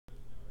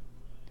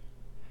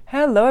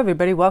Hello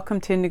everybody,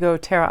 welcome to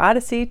Instantgo Tarot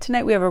Odyssey.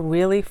 Tonight we have a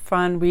really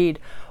fun read.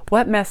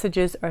 What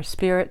messages are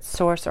Spirit,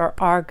 Source, or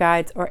our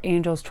guides or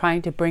angels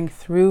trying to bring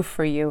through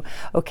for you?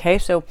 Okay,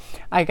 so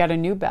I got a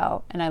new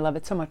bell and I love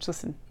it so much.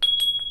 Listen.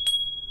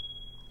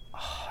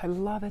 Oh, I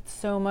love it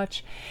so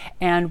much.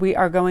 And we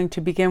are going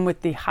to begin with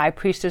the High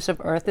Priestess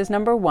of Earth is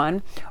number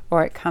 1,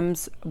 or it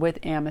comes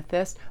with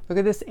amethyst. Look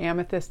at this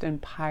amethyst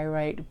and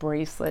pyrite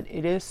bracelet.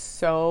 It is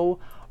so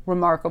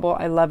remarkable.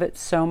 I love it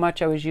so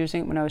much. I was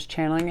using it when I was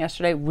channeling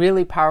yesterday.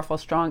 Really powerful,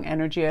 strong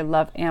energy. I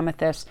love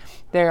amethysts.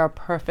 They are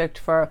perfect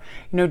for,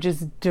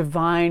 just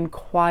divine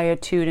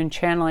quietude and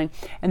channeling.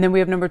 And then we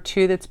have number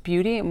 2, that's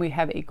beauty. And we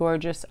have a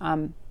gorgeous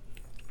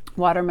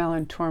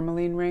watermelon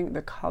tourmaline ring.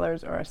 The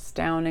colors are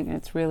astounding and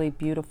it's really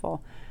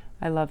beautiful.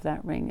 I love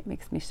that ring. It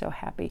makes me so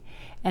happy.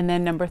 And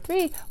then number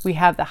 3, we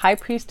have the High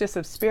Priestess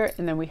of Spirit.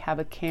 And then we have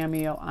a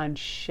cameo on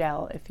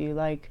shell if you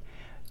like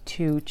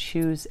to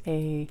choose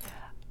a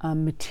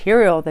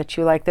material that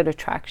you like that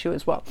attracts you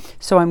as well.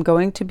 So I'm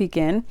going to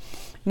begin.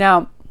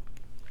 Now,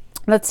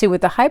 let's see, with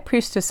the High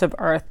Priestess of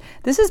Earth,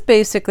 this is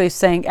basically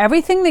saying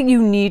everything that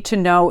you need to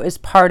know is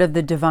part of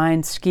the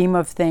divine scheme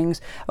of things.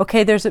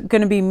 Okay, there's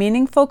going to be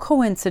meaningful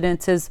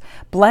coincidences,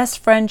 blessed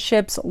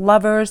friendships,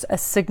 lovers, a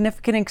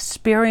significant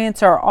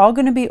experience are all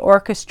going to be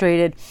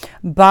orchestrated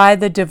by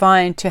the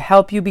divine to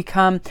help you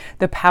become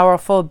the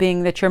powerful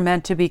being that you're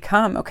meant to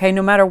become. Okay,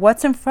 no matter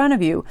what's in front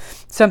of you,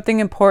 something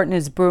important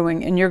is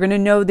brewing, and you're going to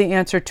know the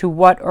answer to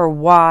what or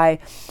why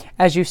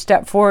as you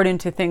step forward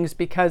into things,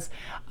 because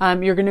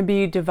you're going to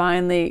be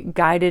divinely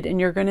guided and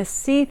you're going to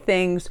see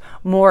things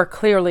more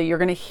clearly. You're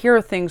going to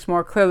hear things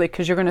more clearly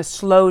because you're going to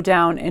slow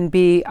down and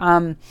be,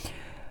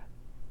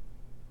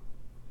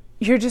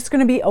 you're just going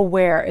to be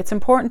aware. It's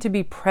important to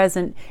be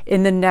present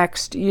in the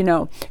next,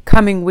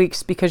 coming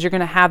weeks, because you're going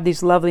to have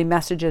these lovely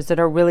messages that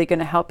are really going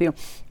to help you.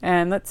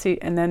 And let's see.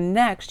 And then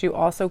next, you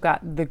also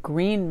got the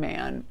Green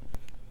Man.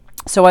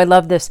 So I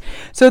love this.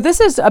 So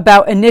this is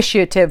about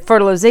initiative,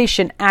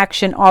 fertilization,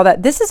 action, all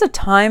that. This is a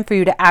time for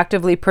you to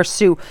actively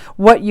pursue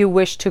what you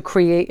wish to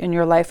create in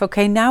your life.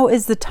 Okay, now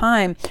is the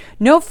time.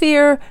 No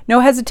fear,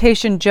 no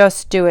hesitation,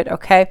 just do it.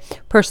 Okay,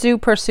 pursue,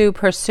 pursue,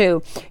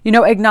 pursue.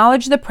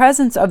 Acknowledge the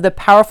presence of the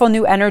powerful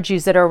new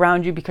energies that are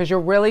around you, because you're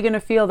really going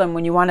to feel them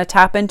when you want to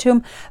tap into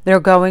them.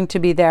 They're going to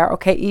be there.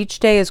 Okay, each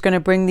day is going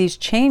to bring these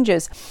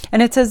changes.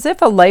 And it's as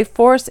if a life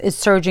force is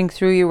surging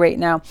through you right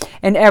now.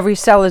 And every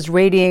cell is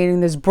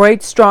radiating this bright,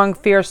 strong,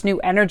 fierce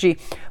new energy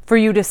for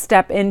you to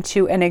step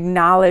into and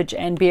acknowledge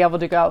and be able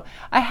to go,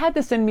 I had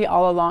this in me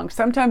all along.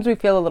 Sometimes we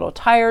feel a little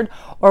tired,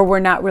 or we're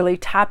not really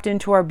tapped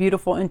into our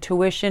beautiful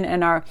intuition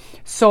and our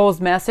soul's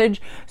message.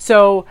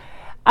 So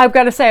I've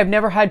got to say, I've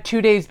never had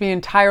 2 days be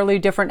entirely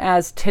different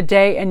as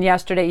today and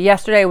yesterday.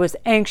 Yesterday I was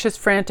anxious,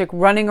 frantic,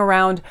 running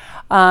around.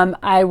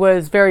 I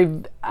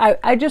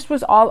just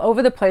was all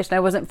over the place and I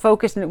wasn't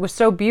focused, and it was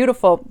so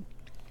beautiful.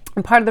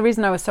 And part of the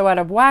reason I was so out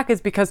of whack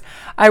is because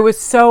I was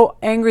so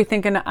angry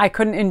thinking I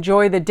couldn't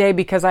enjoy the day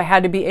because I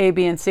had to be A,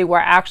 B, and C, where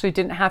I actually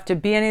didn't have to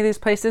be any of these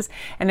places,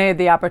 and I had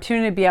the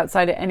opportunity to be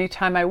outside at any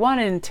time I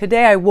wanted. And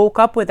today I woke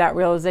up with that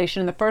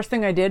realization. And the first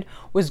thing I did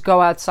was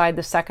go outside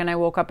the second I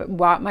woke up,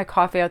 brought my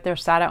coffee out there,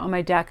 sat out on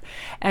my deck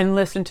and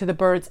listened to the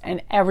birds,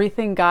 and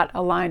everything got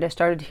aligned. I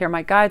started to hear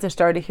my guides. I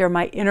started to hear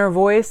my inner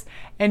voice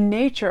and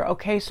nature.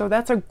 Okay, so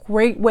that's a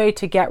great way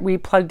to get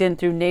replugged in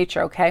through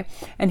nature. Okay,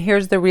 and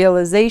here's the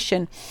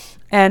realization.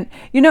 And,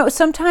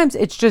 sometimes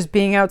it's just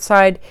being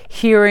outside,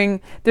 hearing.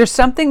 There's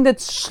something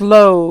that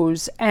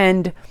slows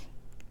and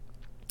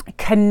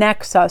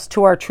connects us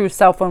to our true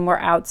self when we're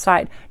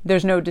outside.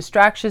 There's no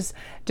distractions,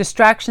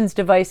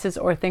 devices,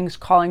 or things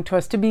calling to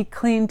us to be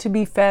clean, to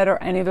be fed, or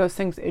any of those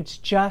things. It's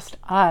just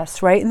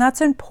us, right? And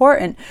that's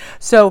important.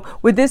 So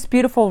with this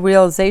beautiful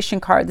realization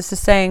card, this is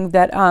saying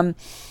that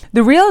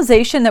the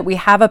realization that we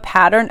have a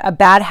pattern, a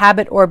bad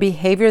habit or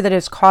behavior that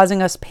is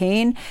causing us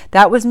pain,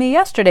 that was me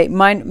yesterday.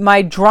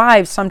 My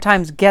drive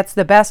sometimes gets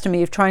the best of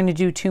me of trying to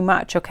do too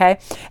much, okay?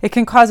 It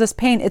can cause us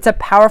pain. It's a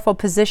powerful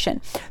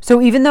position.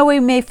 So even though we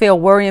may feel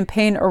worry and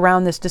pain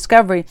around this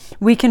discovery,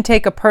 we can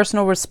take a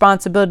personal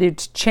responsibility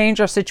to change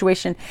our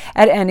situation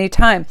at any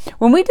time.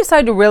 When we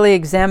decide to really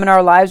examine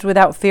our lives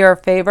without fear or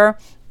favor,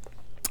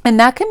 and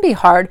that can be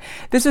hard.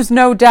 This is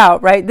no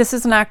doubt, right? This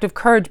is an act of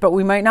courage, but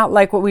we might not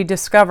like what we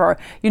discover.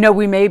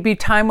 We may be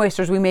time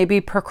wasters. We may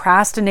be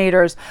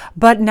procrastinators.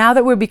 But now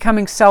that we're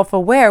becoming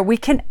self-aware, we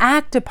can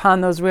act upon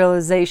those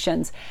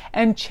realizations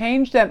and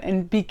change them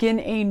and begin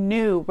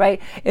anew,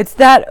 right? It's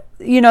that,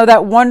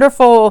 that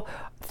wonderful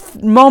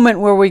moment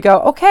where we go,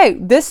 okay,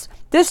 this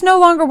no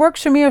longer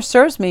works for me or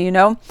serves me,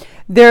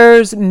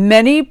 There's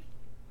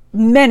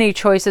many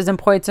choices and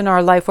points in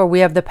our life where we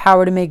have the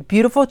power to make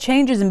beautiful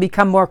changes and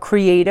become more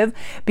creative,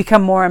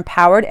 become more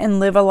empowered, and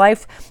live a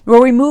life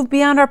where we move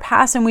beyond our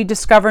past and we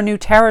discover new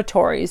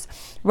territories,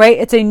 right?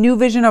 It's a new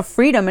vision of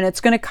freedom, and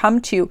it's going to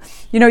come to you.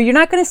 You're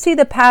not going to see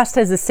the past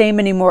as the same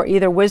anymore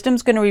either.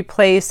 Wisdom's going to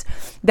replace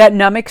that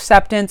numb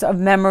acceptance of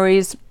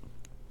memories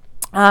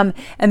and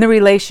the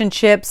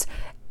relationships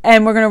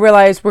And we're going to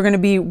realize we're going to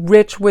be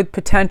rich with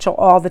potential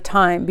all the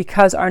time,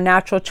 because our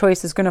natural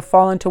choice is going to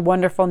fall into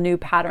wonderful new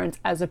patterns,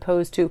 as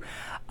opposed to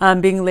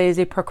being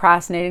lazy,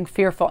 procrastinating,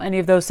 fearful, any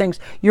of those things.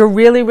 You're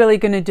really, really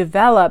going to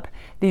develop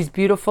these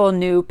beautiful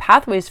new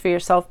pathways for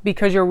yourself,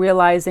 because you're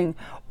realizing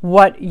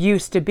what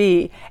used to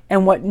be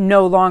and what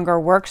no longer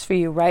works for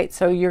you, right?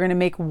 So you're going to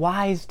make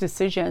wise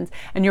decisions,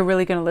 and you're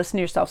really going to listen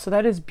to yourself. So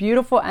that is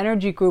beautiful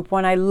energy, group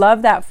 1. I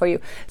love that for you.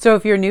 So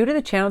if you're new to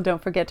the channel,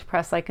 don't forget to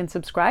press like and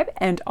subscribe,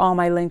 and all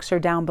my links are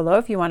down below.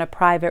 If you want a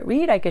private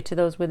read, I get to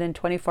those within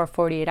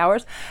 24-48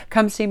 hours.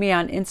 Come see me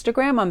on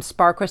Instagram. I'm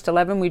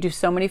Sparkrist11. We do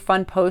so many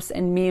fun posts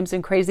and memes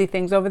and crazy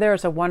things over there.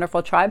 It's a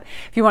wonderful tribe.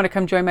 If you want to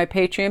come join my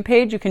Patreon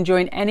page, you can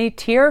join any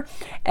tier,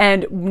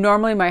 and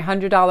normally my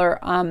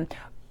 $100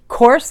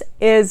 course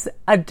is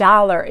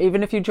 $1,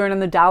 even if you join on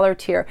the dollar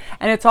tier.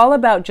 And it's all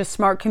about just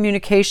smart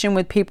communication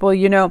with people. We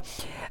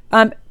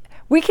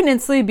can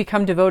instantly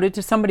become devoted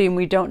to somebody and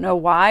we don't know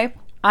why.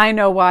 I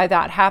know why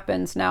that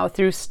happens now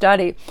through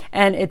study,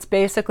 and it's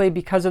basically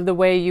because of the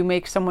way you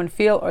make someone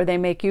feel or they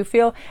make you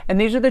feel.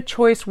 And these are the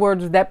choice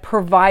words that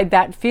provide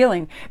that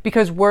feeling,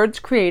 because words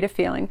create a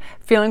feeling.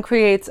 Feeling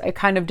creates a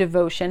kind of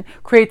devotion,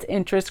 creates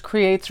interest,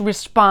 creates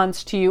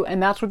response to you,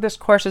 and that's what this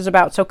course is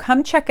about. So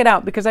come check it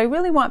out, because I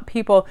really want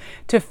people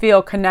to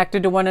feel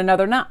connected to one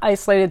another, not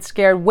isolated,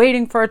 scared,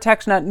 waiting for a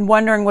text, not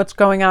wondering what's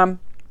going on.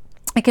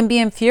 It can be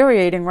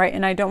infuriating, right?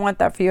 And I don't want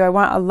that for you. I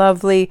want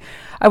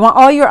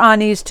all your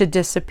unease to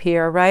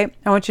disappear, right?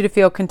 I want you to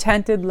feel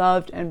contented,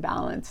 loved, and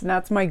balanced. And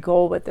that's my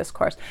goal with this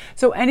course.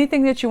 So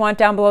anything that you want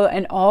down below,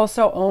 and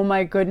also, oh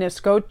my goodness,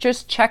 go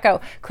just check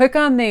out, click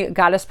on the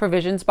Goddess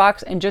Provisions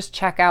box and just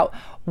check out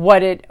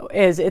what it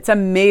is. It's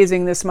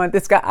amazing this month.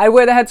 I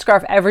wear the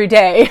headscarf every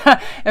day.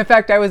 In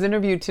fact, I was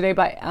interviewed today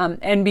by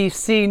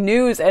NBC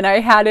News, and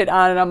I had it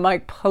on, and I'm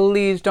like,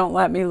 please don't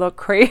let me look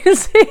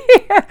crazy.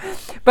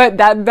 But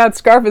that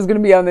scarf is going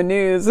to be on the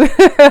news.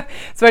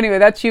 So anyway,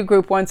 that's you,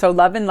 group 1. So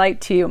love and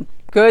light to you.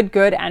 Good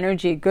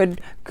energy,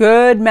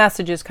 good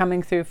messages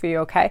coming through for you,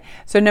 okay?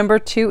 So number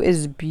 2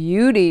 is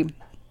beauty.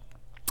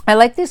 I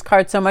like these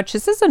cards so much.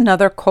 This is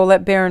another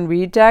Colette Baron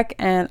Reed deck,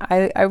 and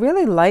I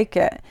really like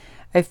it.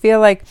 I feel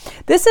like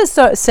this is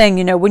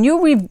saying, when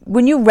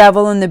you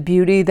revel in the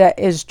beauty that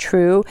is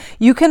true,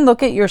 you can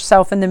look at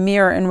yourself in the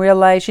mirror and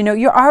realize,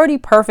 you're already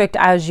perfect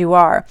as you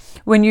are.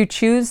 When you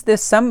choose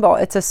this symbol,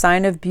 it's a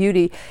sign of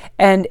beauty,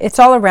 and it's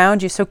all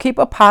around you. So keep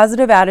a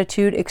positive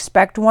attitude,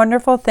 expect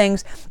wonderful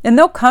things, and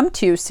they'll come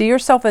to you. See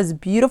yourself as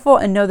beautiful,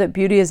 and know that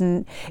beauty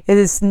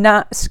is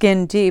not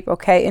skin deep,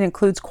 okay? It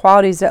includes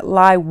qualities that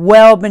lie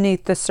well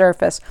beneath the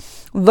surface.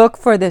 Look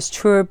for this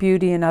truer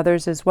beauty in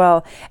others as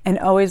well, and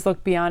always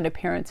look beyond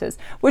appearances,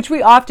 which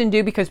we often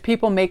do because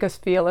people make us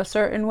feel a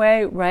certain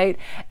way, right?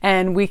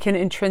 And we can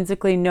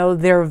intrinsically know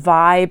their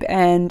vibe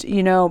and,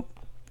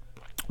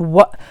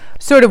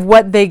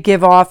 what they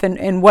give off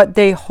and what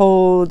they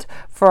hold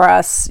for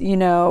us.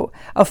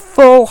 A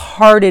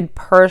full-hearted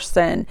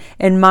person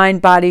in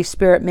mind, body,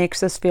 spirit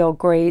makes us feel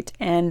great,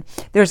 and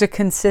there's a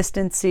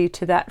consistency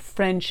to that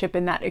friendship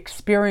and that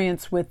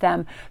experience with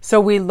them. So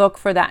we look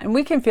for that, and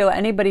we can feel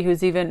anybody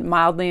who's even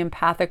mildly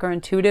empathic or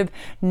intuitive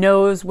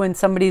knows when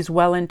somebody's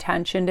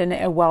well-intentioned and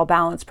a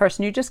well-balanced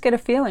person. You just get a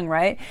feeling,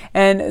 right?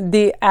 And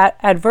the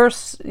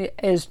adverse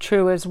is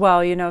true as well.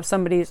 If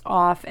somebody's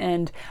off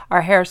and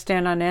our hair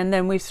stand on end,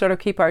 then we sort of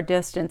keep our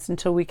distance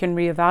until we can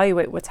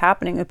reevaluate what's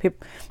happening.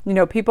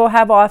 People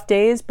have off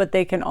days, but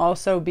they can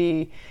also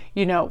be,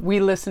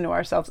 we listen to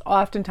ourselves.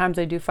 Oftentimes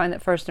I do find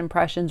that first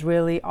impressions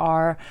really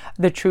are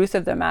the truth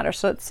of the matter.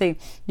 So let's see,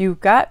 you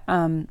got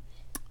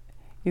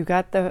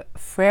the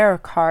Frere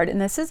card, and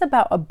this is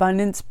about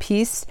abundance,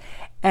 peace,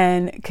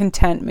 and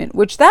contentment,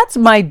 which that's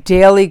my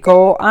daily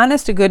goal.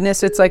 Honest to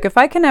goodness, it's like if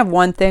I can have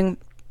one thing,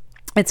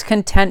 it's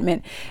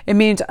contentment. It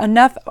means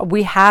enough.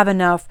 We have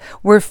enough.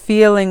 We're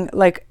feeling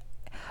like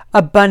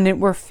abundant.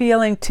 We're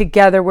feeling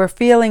together. We're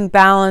feeling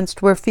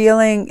balanced. We're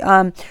feeling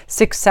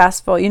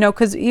successful.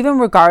 Because even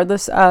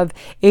regardless of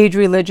age,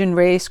 religion,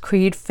 race,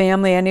 creed,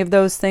 family, any of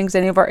those things,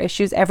 any of our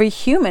issues, every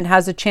human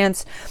has a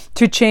chance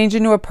to change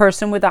into a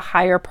person with a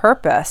higher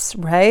purpose,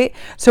 right?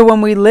 So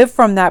when we live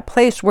from that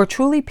place, we're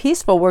truly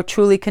peaceful. We're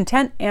truly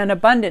content and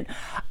abundant.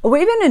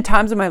 Even in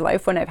times of my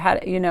life when I've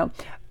had,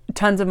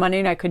 tons of money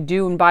and I could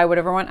do and buy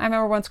whatever I want. I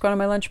remember once going on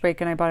my lunch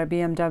break and I bought a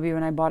BMW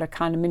and I bought a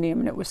condominium,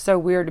 and it was so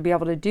weird to be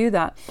able to do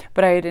that.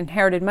 But I had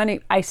inherited money.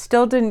 I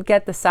still didn't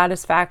get the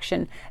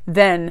satisfaction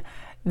then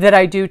that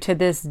I do to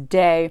this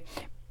day,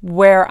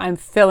 where I'm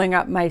filling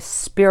up my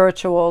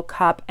spiritual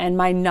cup and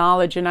my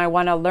knowledge, and I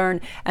want to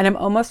learn. And I'm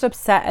almost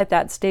upset at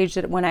that stage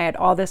that when I had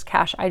all this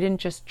cash, I didn't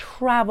just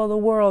travel the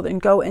world and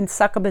go and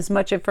suck up as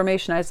much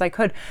information as I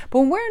could.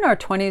 But when we're in our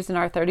 20s and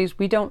our 30s,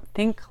 we don't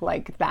think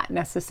like that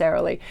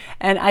necessarily.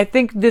 And I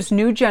think this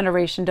new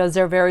generation does.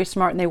 They're very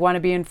smart and they want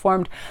to be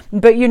informed.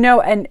 But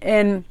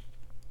and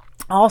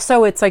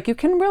Also, it's like you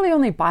can really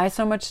only buy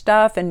so much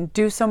stuff and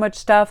do so much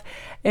stuff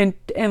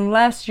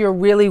unless you're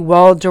really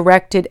well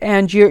directed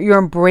and you're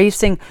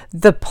embracing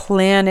the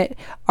planet,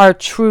 our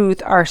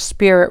truth, our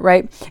spirit,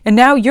 right? And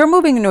now you're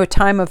moving into a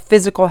time of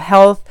physical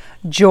health,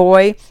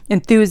 joy,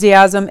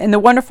 enthusiasm, and the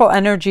wonderful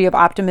energy of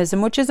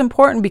optimism, which is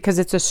important because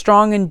it's a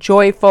strong and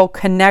joyful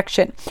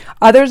connection.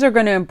 Others are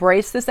going to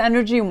embrace this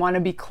energy and want to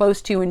be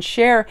close to you and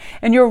share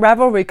in your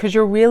revelry because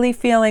you're really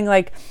feeling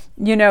like,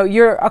 you know,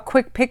 you're a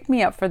quick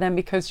pick-me-up for them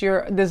because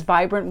you're this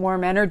vibrant,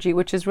 warm energy,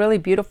 which is really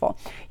beautiful.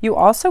 You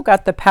also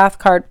got the Path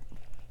card.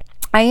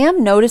 I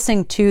am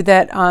noticing too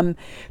that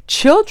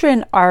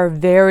children are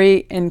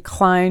very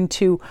inclined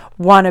to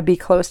want to be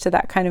close to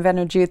that kind of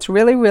energy. It's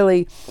really,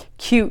 really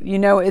cute. You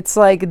know, it's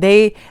like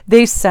they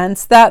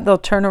sense that. They'll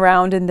turn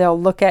around and they'll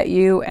look at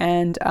you,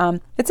 and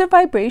it's a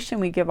vibration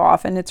we give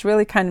off, and it's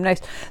really kind of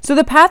nice. So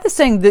the path is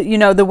saying that, you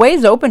know, the way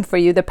is open for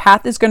you. The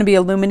path is going to be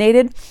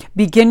illuminated.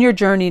 Begin your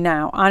journey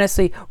now.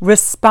 Honestly,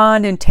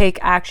 respond and take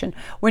action.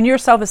 When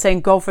yourself is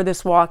saying, go for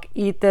this walk,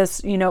 eat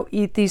this, you know,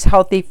 eat these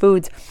healthy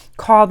foods,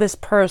 call this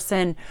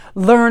person,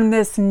 learn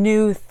this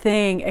new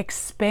thing,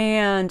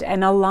 expand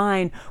and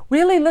align.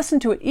 Really listen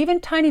to it, even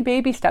tiny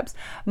baby steps.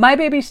 My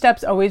baby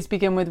steps always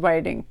begin with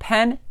writing,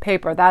 pen,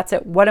 paper. That's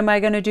it. What am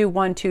I going to do?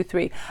 1, 2,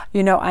 3.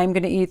 You know, I'm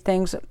going to eat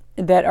things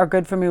that are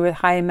good for me with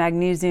high in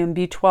magnesium,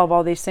 B12,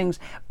 all these things,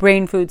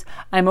 brain foods.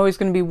 I'm always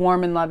going to be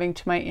warm and loving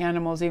to my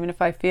animals. Even if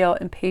I feel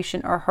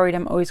impatient or hurried,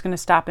 I'm always going to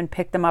stop and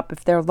pick them up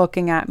if they're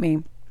looking at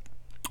me.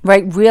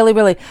 Right? Really,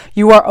 really,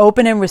 you are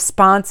open and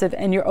responsive,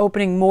 and you're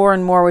opening more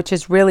and more, which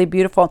is really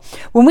beautiful.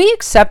 When we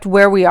accept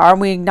where we are,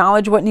 we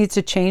acknowledge what needs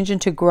to change and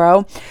to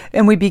grow,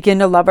 and we begin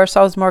to love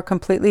ourselves more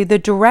completely, the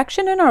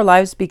direction in our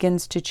lives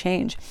begins to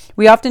change.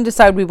 We often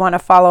decide we want to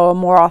follow a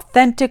more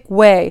authentic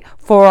way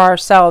for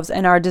ourselves,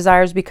 and our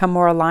desires become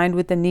more aligned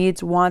with the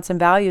needs, wants, and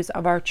values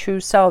of our true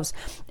selves.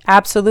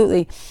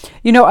 Absolutely.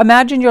 You know,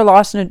 imagine you're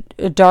lost in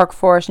a dark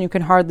forest and you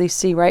can hardly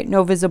see, right?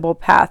 No visible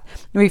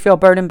path. We feel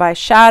burdened by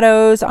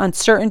shadows,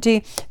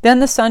 uncertainty.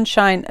 Then the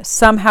sunshine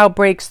somehow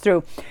breaks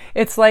through.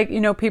 It's like, you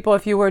know, people,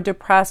 if you were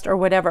depressed or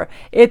whatever,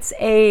 it's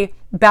a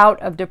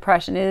bout of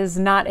depression. It is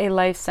not a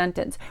life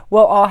sentence.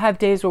 We'll all have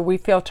days where we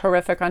feel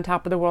terrific on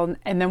top of the world,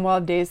 and then we'll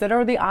have days that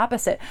are the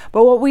opposite.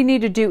 But what we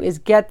need to do is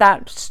get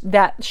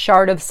that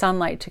shard of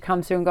sunlight to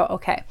come through and go,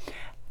 okay,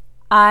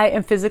 I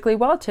am physically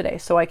well today,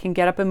 so I can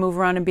get up and move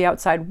around and be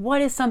outside. What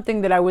is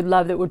something that I would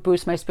love that would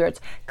boost my spirits?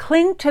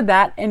 Cling to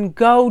that and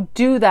go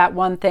do that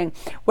one thing.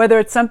 Whether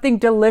it's something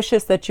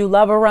delicious that you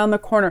love around the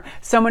corner,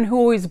 someone who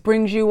always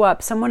brings you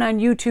up, someone on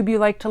YouTube you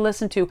like to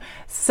listen to,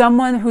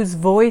 someone whose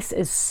voice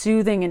is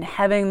soothing and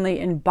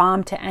heavenly and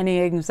balm to any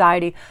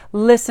anxiety.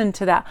 Listen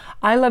to that.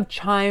 I love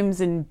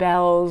chimes and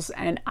bells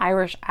and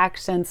Irish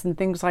accents and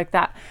things like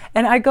that.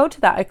 And I go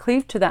to that, I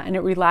cleave to that, and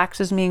it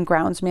relaxes me and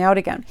grounds me out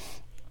again.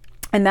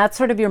 And that's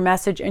sort of your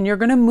message. And you're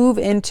going to move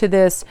into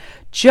this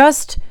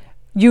just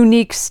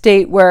unique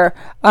state where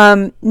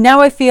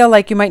now I feel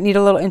like you might need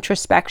a little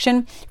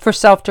introspection for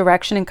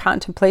self-direction and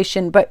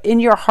contemplation. But in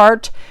your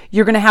heart,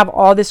 you're going to have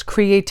all this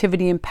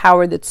creativity and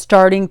power that's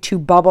starting to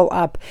bubble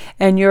up.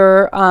 And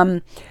your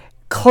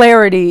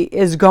clarity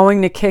is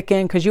going to kick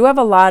in because you have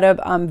a lot of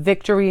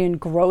victory and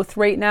growth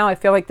right now. I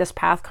feel like this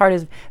path card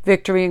is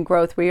victory and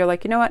growth, where you're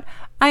like, you know what?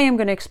 I am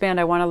going to expand.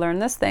 I want to learn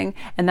this thing.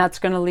 And that's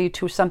going to lead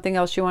to something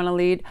else you want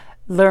to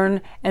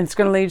learn, and it's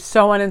going to lead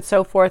so on and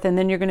so forth. And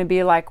then you're going to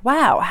be like,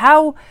 wow,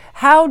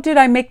 how did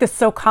I make this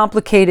so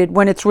complicated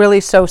when it's really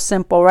so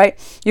simple, right?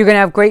 You're going to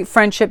have great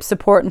friendship,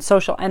 support, and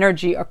social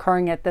energy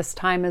occurring at this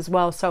time as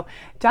well. So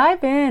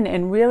dive in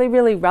and really,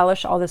 really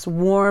relish all this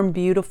warm,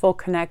 beautiful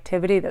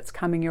connectivity that's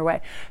coming your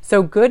way.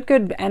 So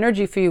good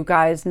energy for you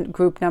guys,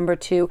 group number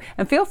 2.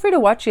 And feel free to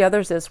watch the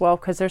others as well,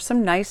 because there's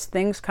some nice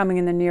things coming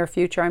in the near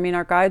future. I mean,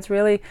 our guides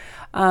really,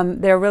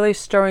 they're really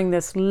stirring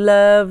this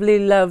lovely,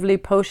 lovely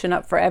potion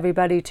up for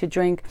everybody to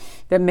drink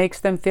that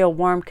makes them feel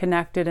warm,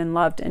 connected, and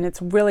loved. And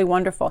it's really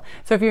wonderful.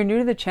 So if you're new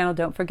to the channel,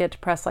 don't forget to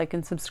press like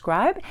and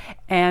subscribe,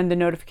 and the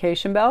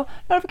notification bell,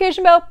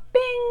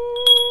 bing,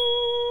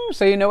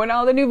 so you know when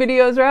all the new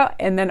videos are out.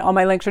 And then all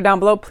my links are down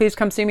below. Please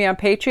come see me on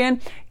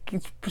Patreon.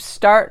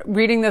 Start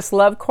reading this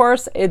love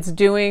course. It's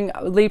doing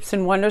leaps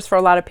and wonders for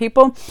a lot of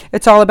people.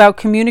 It's all about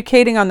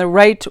communicating on the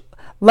right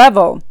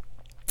level.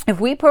 If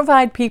we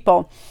provide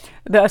people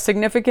a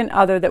significant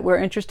other that we're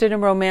interested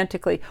in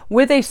romantically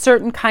with a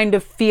certain kind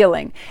of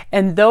feeling,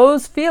 and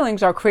those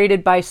feelings are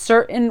created by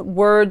certain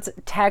words,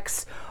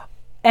 texts,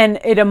 and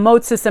it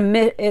emotes this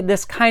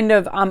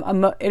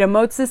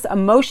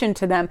emotion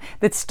to them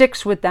that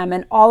sticks with them,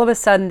 and all of a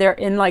sudden they're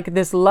in like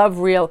this love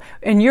reel,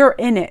 and you're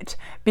in it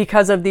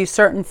because of these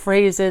certain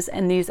phrases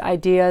and these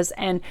ideas.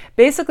 And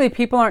basically,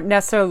 people aren't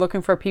necessarily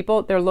looking for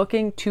people; they're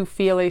looking to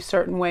feel a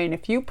certain way. And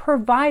if you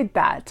provide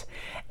that,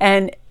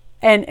 and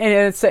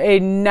it's a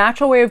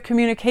natural way of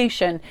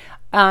communication,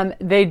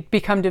 they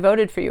become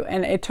devoted for you.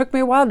 And it took me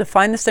a while to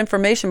find this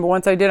information, but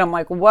once I did, I'm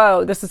like,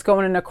 whoa, this is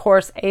going in a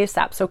course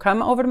ASAP. So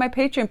come over to my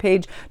Patreon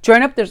page,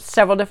 join up. There's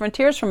several different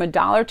tiers from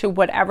 $1 to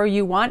whatever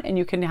you want, and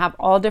you can have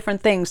all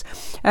different things.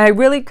 And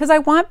because I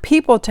want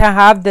people to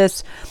have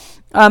this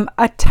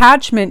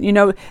attachment,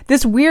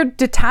 this weird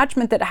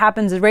detachment that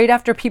happens right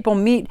after people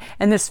meet,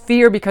 and this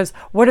fear because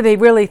what are they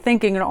really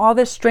thinking, and all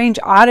this strange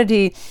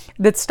oddity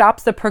that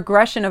stops the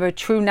progression of a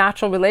true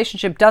natural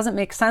relationship doesn't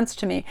make sense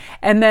to me.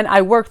 And then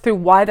I work through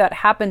why that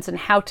happens and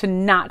how to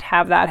not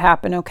have that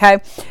happen. Okay.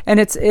 And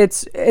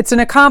it's an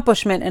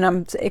accomplishment, and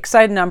I'm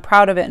excited and I'm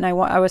proud of it. And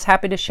I was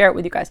happy to share it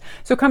with you guys.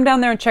 So come down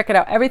there and check it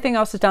out. Everything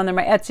else is down there.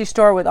 My Etsy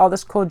store with all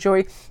this cool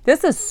jewelry.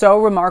 This is so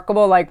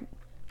remarkable. Like,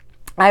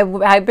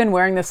 I've been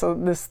wearing this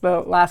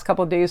the last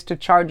couple of days to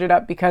charge it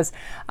up because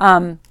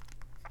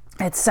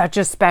it's such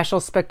a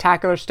special,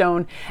 spectacular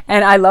stone.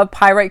 And I love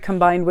pyrite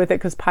combined with it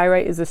because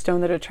pyrite is a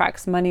stone that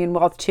attracts money and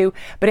wealth too.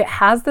 But it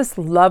has this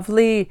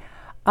lovely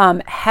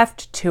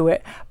heft to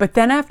it. But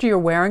then after you're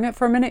wearing it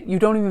for a minute, you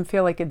don't even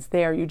feel like it's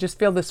there. You just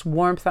feel this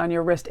warmth on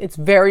your wrist. It's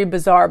very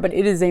bizarre, but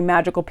it is a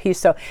magical piece.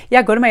 So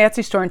yeah, go to my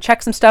Etsy store and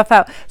check some stuff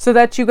out. So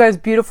that's you guys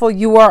beautiful.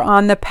 You are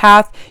on the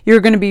path. You're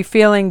going to be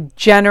feeling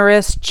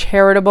generous,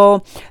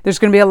 charitable. There's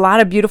going to be a lot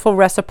of beautiful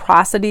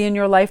reciprocity in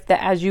your life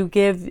that as you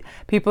give,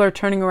 people are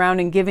turning around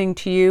and giving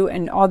to you,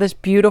 and all this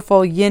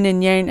beautiful yin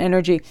and yang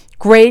energy.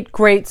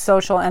 Great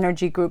social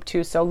energy group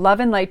too. So love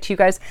and light to you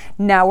guys.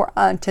 Now we're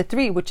on to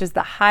 3, which is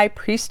the High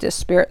Priestess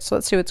spirit. So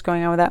let's see what's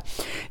going on with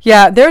that.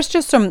 Yeah, there's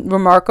just some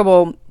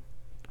remarkable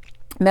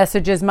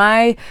messages.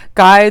 My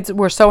guides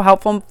were so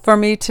helpful for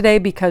me today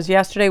because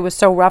yesterday was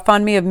so rough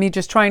on me of me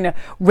just trying to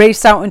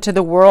race out into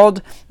the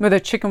world with a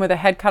chicken with a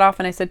head cut off.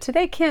 And I said,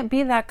 today can't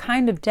be that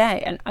kind of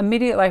day. And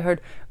immediately I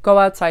heard, go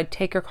outside,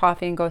 take your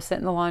coffee, and go sit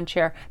in the lawn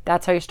chair.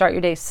 That's how you start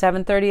your day.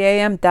 7:30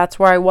 a.m. That's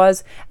where I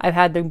was. I've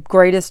had the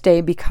greatest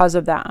day because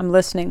of that. I'm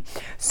listening.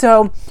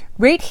 So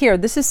right here,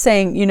 this is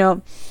saying,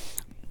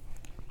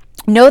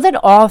 know that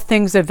all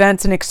things,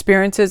 events, and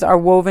experiences are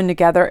woven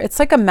together. It's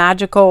like a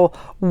magical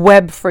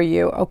web for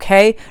you,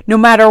 okay? No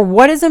matter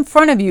what is in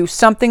front of you,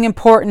 something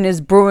important is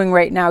brewing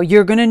right now.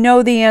 You're going to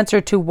know the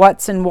answer to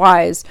what's and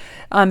whys.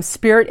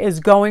 Spirit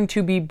is going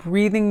to be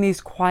breathing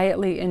these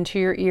quietly into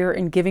your ear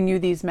and giving you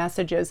these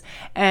messages.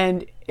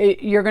 And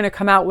you're going to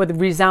come out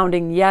with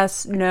resounding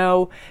yes,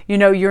 no.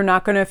 You're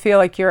not going to feel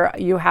like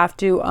you have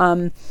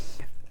to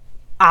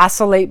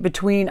oscillate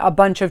between a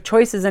bunch of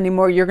choices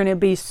anymore. You're going to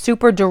be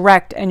super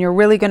direct, and you're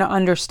really going to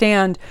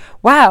understand,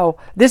 wow,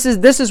 this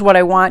is what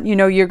I want.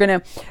 You're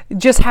going to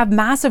just have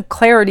massive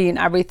clarity in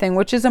everything,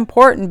 which is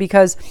important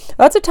because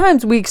lots of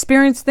times we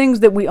experience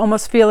things that we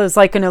almost feel is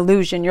like an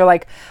illusion. You're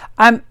like,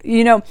 I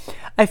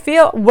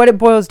feel what it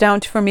boils down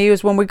to for me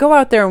is when we go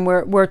out there and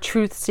we're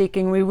truth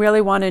seeking, we really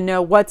want to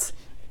know what's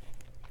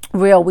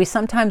real. We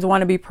sometimes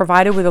want to be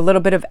provided with a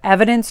little bit of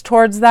evidence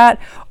towards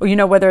that, or,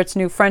 whether it's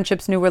new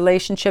friendships, new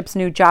relationships,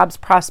 new jobs,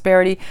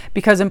 prosperity,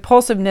 because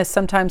impulsiveness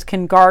sometimes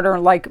can garner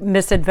like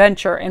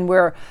misadventure, and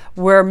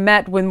we're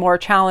met with more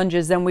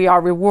challenges than we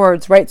are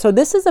rewards, right? So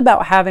this is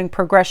about having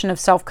progression of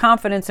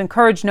self-confidence and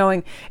courage,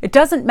 knowing it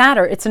doesn't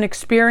matter. It's an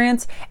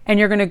experience and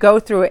you're going to go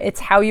through it.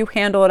 It's how you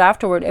handle it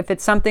afterward. If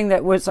it's something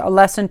that was a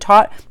lesson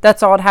taught,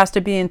 that's all it has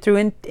to be. And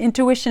through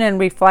intuition and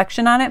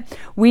reflection on it,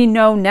 we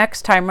know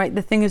next time, right?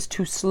 The thing is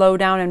to slow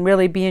down and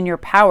really be in your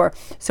power.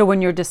 So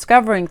when you're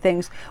discovering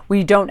things,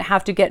 we don't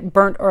have to get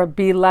burnt or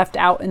be left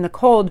out in the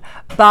cold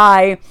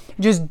by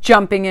just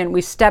jumping in.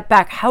 We step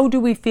back. How do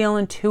we feel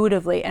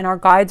intuitively? And our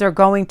guides are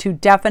going to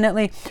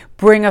definitely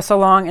bring us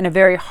along in a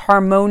very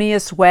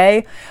harmonious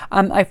way.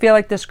 I feel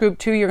like this group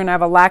too, you're going to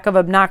have a lack of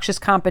obnoxious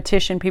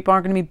competition. People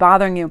aren't going to be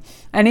bothering you.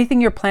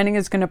 Anything you're planning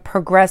is going to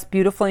progress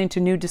beautifully into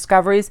new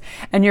discoveries,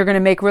 and you're going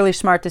to make really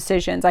smart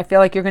decisions. I feel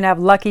like you're going to have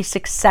lucky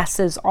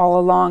successes all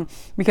along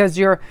because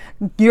you're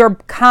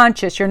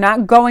conscious. You're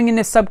not going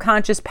into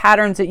subconscious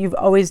patterns that you've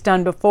always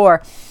done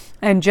before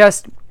and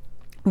just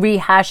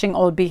rehashing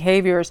old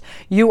behaviors.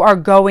 You are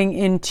going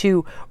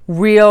into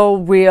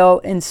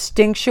real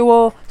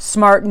instinctual,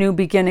 smart new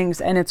beginnings,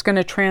 and it's going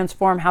to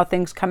transform how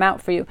things come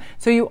out for you.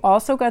 So you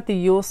also got the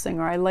Yule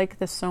Singer. I like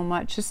this so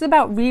much. This is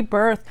about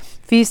rebirth,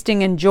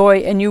 feasting, and joy,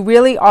 and you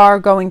really are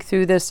going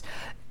through this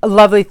a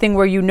lovely thing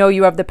where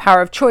you have the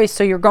power of choice.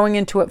 So you're going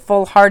into it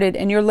full-hearted,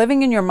 and you're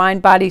living in your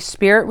mind, body,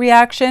 spirit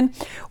reaction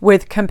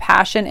with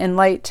compassion and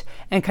light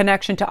and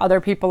connection to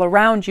other people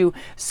around you.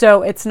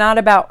 So it's not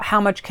about how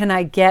much can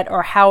I get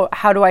or how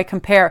do I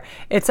compare.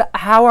 It's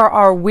how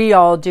are we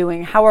all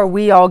doing? How are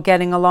we all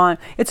getting along?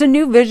 It's a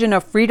new vision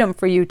of freedom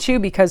for you too,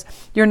 because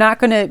you're not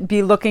going to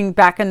be looking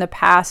back in the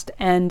past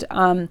and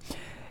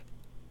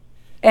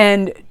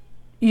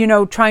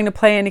trying to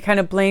play any kind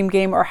of blame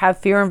game or have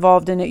fear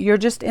involved in it. You're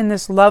just in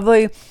this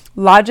lovely,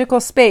 logical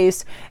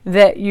space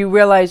that you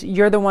realize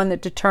you're the one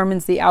that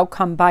determines the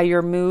outcome by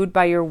your mood,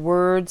 by your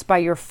words, by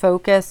your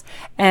focus,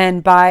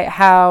 and by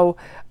how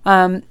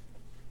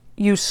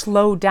you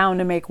slow down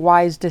to make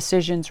wise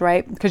decisions,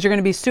 right? Because you're going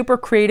to be super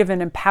creative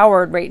and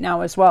empowered right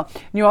now as well.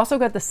 And you also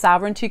got the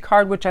sovereignty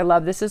card, which I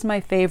love. This is my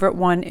favorite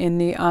one in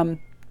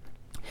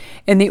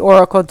the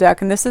Oracle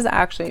deck. And this is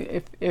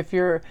actually, if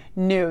you're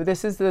new,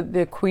 this is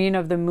the Queen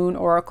of the Moon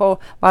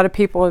Oracle. A lot of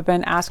people have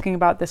been asking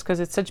about this because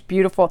it's such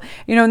beautiful,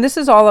 and this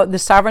is all, the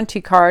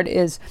sovereignty card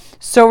is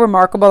so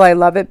remarkable. I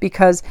love it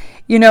because,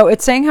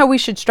 it's saying how we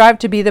should strive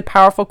to be the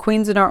powerful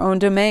queens in our own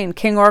domain,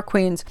 king or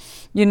queens.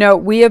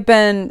 We have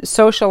been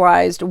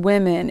socialized,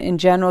 women in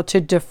general, to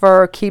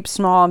defer, keep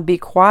small, and be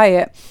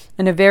quiet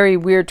in a very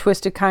weird,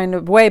 twisted kind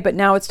of way. But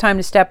now it's time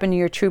to step into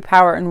your true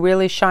power and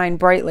really shine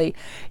brightly.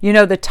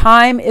 The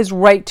time is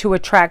right to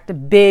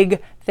attract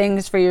big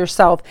things for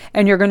yourself,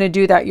 and you're going to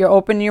do that. You're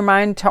opening your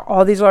mind to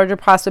all these larger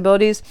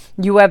possibilities.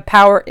 You have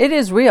power. It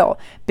is real.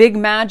 Big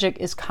magic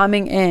is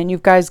coming in. You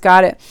guys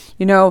got it.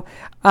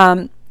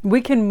 We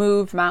can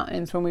move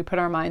mountains when we put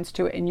our minds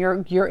to it, and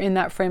you're in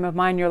that frame of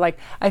mind. You're like,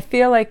 I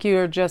feel like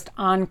you're just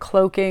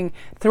uncloaking,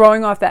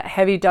 throwing off that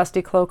heavy,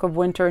 dusty cloak of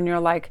winter, and you're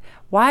like,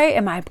 why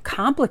am I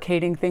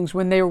complicating things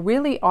when they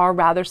really are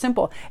rather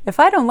simple? If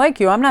I don't like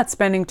you, I'm not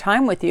spending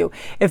time with you.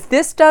 If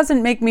this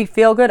doesn't make me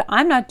feel good,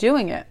 I'm not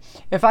doing it.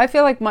 If I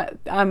feel like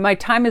my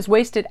time is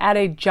wasted at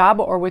a job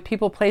or with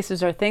people,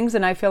 places, or things,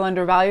 and I feel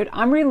undervalued,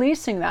 I'm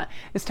releasing that.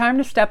 It's time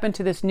to step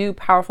into this new,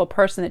 powerful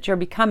person that you're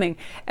becoming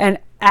and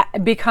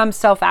become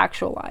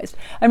self-actualized.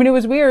 I mean, it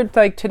was weird,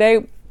 like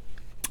today,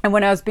 and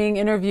when I was being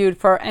interviewed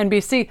for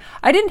NBC,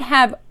 I didn't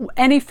have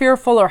any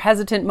fearful or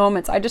hesitant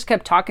moments. I just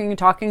kept talking and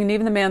talking. And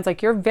even the man's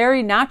like, you're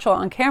very natural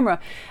on camera.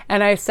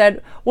 And I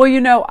said,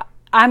 well,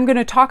 I'm going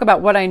to talk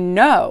about what I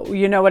know.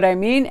 You know what I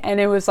mean? And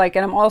it was like,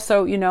 and I'm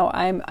also,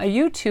 I'm a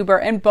YouTuber.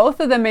 And both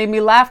of them made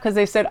me laugh because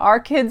they said, our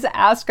kids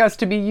ask us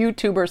to be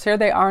YouTubers. Here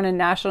they are on a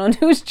national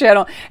news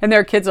channel. And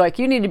their kids are like,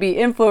 you need to be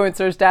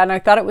influencers, Dad. And I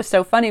thought it was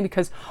so funny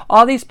because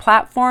all these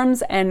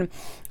platforms and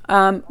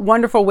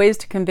wonderful ways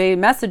to convey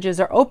messages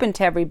are open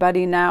to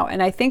everybody now.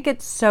 And I think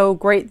it's so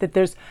great that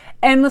there's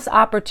endless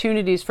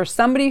opportunities for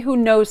somebody who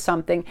knows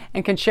something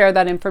and can share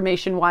that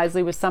information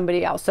wisely with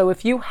somebody else. So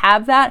if you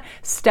have that,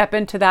 step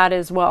into that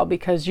as well,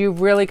 because you've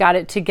really got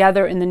it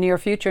together in the near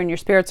future and your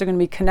spirits are going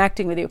to be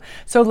connecting with you.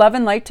 So love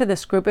and light to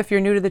this group. If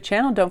you're new to the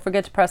channel, don't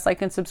forget to press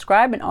like and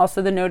subscribe, and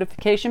also the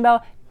notification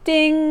bell.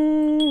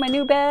 Ding, my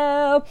new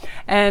bell.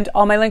 And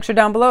all my links are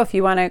down below. If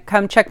you want to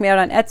come check me out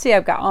on Etsy,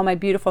 I've got all my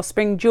beautiful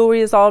spring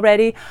jewelry is all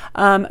ready.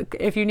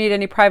 If you need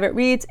any private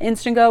reads,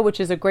 Instantgo, which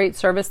is a great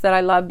service that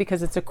I love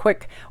because it's a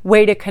quick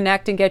way to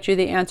connect and get you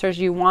the answers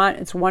you want.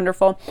 It's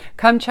wonderful.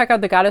 Come check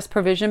out the Goddess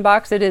Provision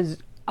Box. It is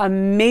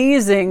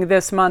amazing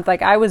this month.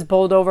 Like, I was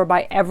bowled over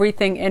by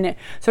everything in it.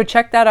 So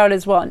check that out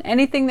as well. And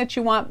anything that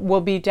you want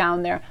will be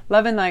down there.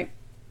 Love and light.